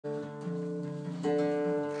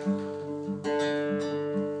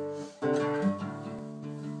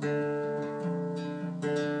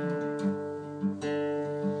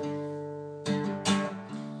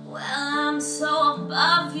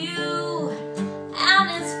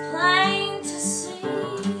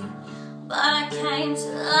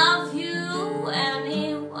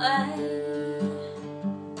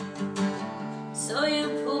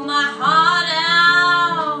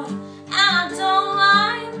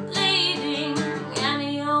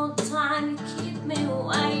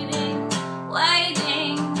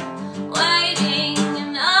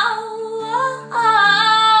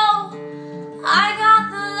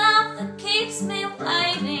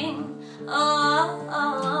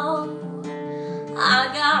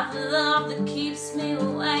that keeps me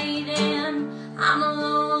waiting. I'm a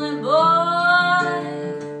lonely boy,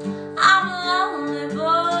 I'm a lonely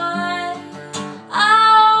boy.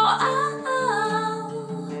 Oh, oh,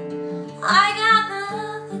 oh, I got the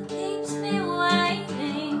love that keeps me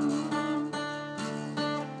waiting.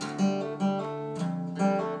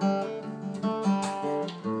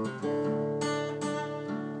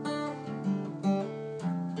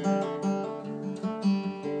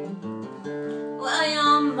 Well,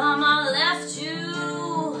 your mama left you,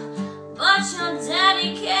 but your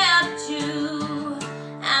daddy kept you,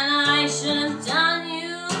 and I should have done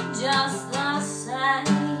you just the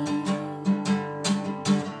same.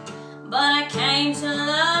 But I came to